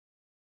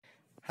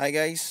Hi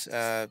guys,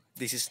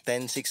 this is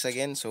 10-6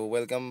 again. So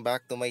welcome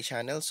back to my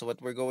channel. So what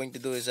we're going to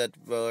do is that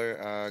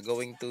we're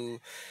going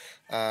to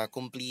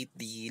complete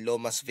the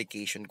Lomas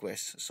vacation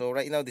quest. So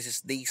right now this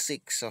is day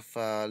 6 of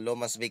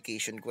Lomas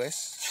vacation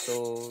quest.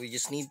 So we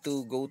just need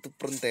to go to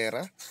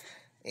Frontera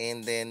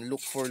and then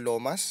look for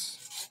Lomas.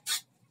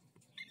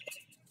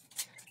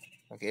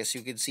 Okay, as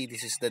you can see,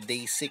 this is the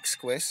day 6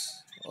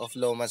 quest of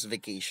Lomas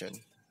vacation.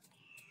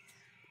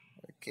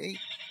 Okay,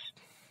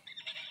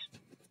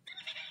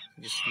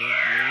 just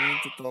need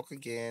to talk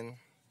again.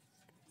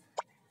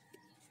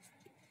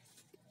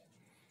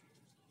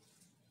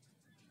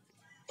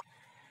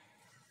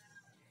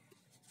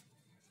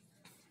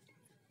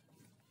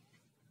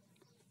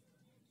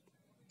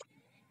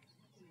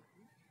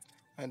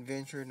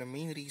 Adventure, the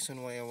main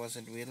reason why I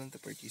wasn't willing to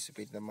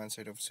participate in the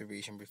monster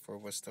observation before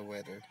was the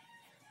weather.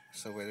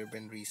 So weather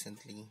been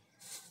recently.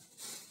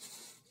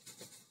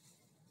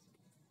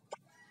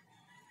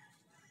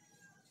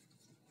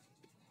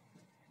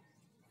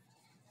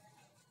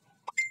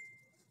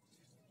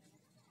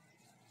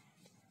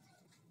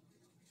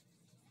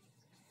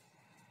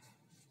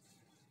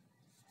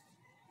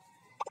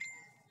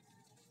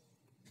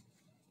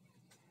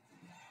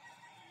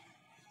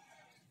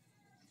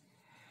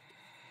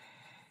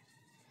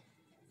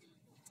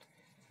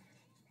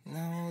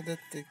 Now that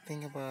I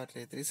think about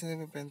it,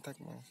 recently been attacked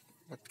monster.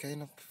 What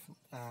kind of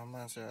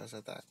monster has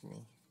attacked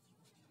me?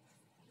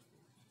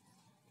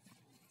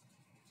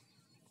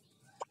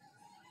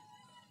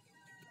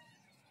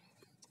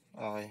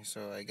 Okay,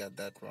 so I got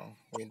that wrong.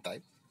 Wind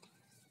type.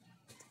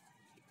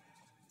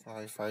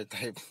 Okay, fire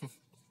type.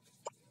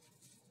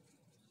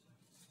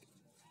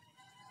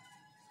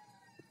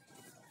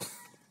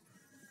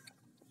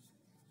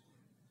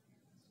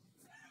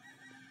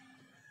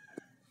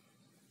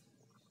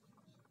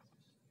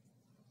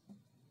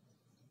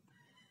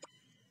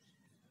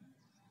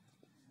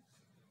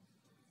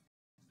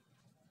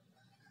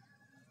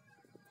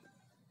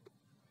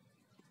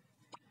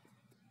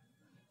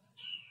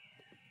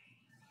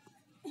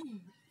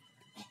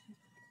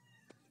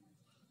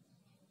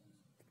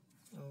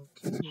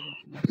 Okay,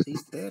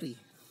 Safe Terry.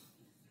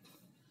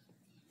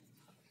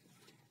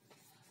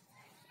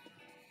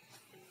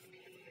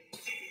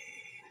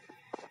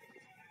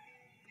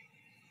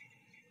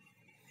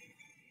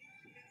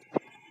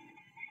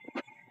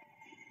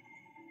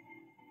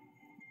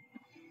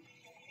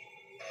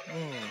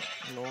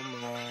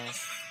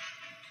 Lomas.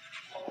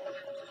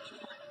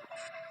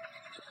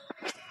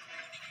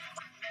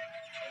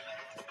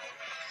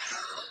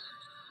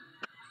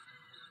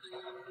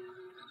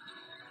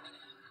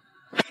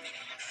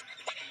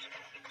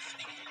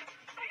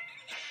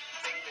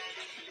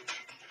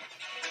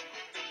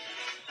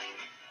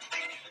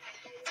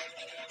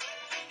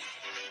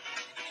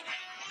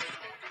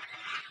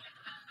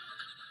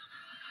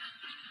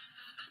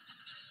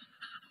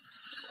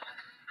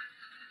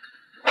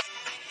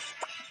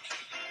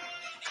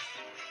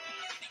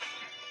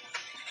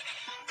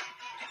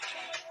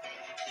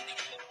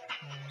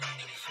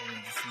 So we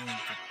just need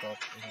to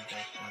talk and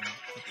talk and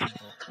keep on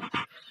talk.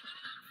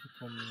 Keep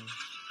on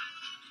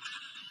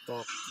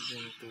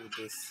talking to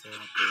this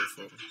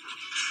person.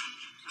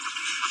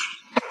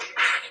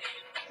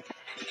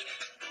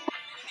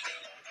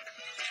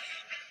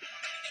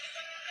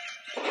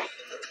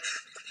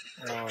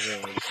 Okay, I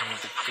just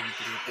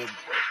need to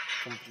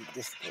complete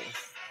this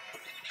quest.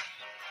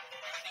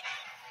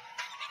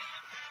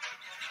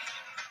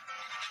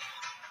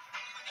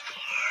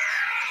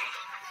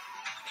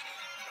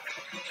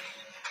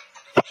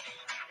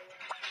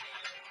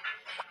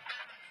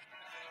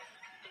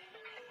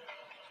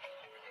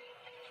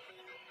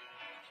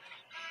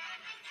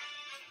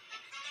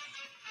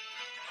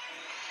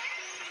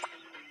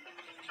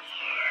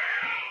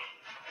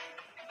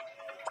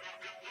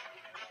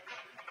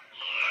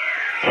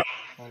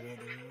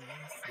 Already,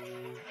 so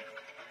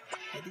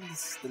I think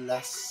this is the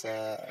last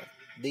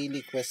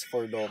daily quest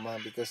for Loma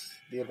because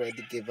they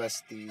already gave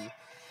us the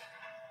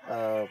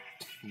uh,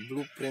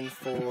 blueprint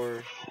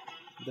for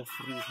the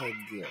free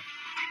headgear.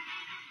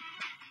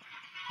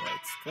 Yeah,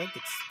 it's quite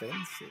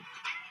expensive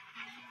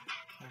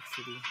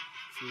actually.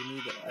 So you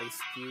need an ice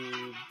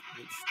cube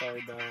with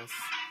stardust.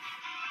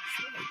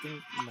 So I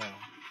think no,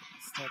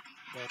 it's not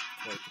that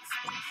quite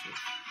expensive.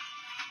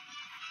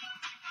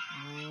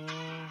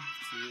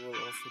 So you will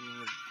also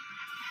need.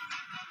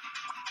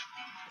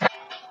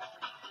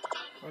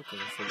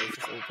 Okay, so let's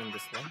just open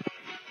this one.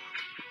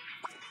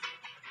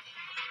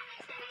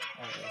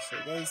 Okay, so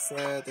guys,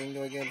 thank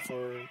you again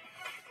for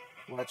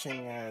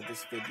watching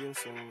this video.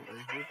 So I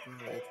hope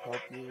it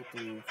helped you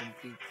to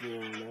complete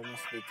your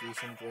Lomas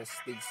vacation quest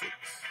day 6.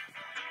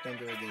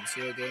 Thank you again.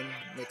 See you again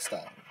next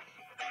time.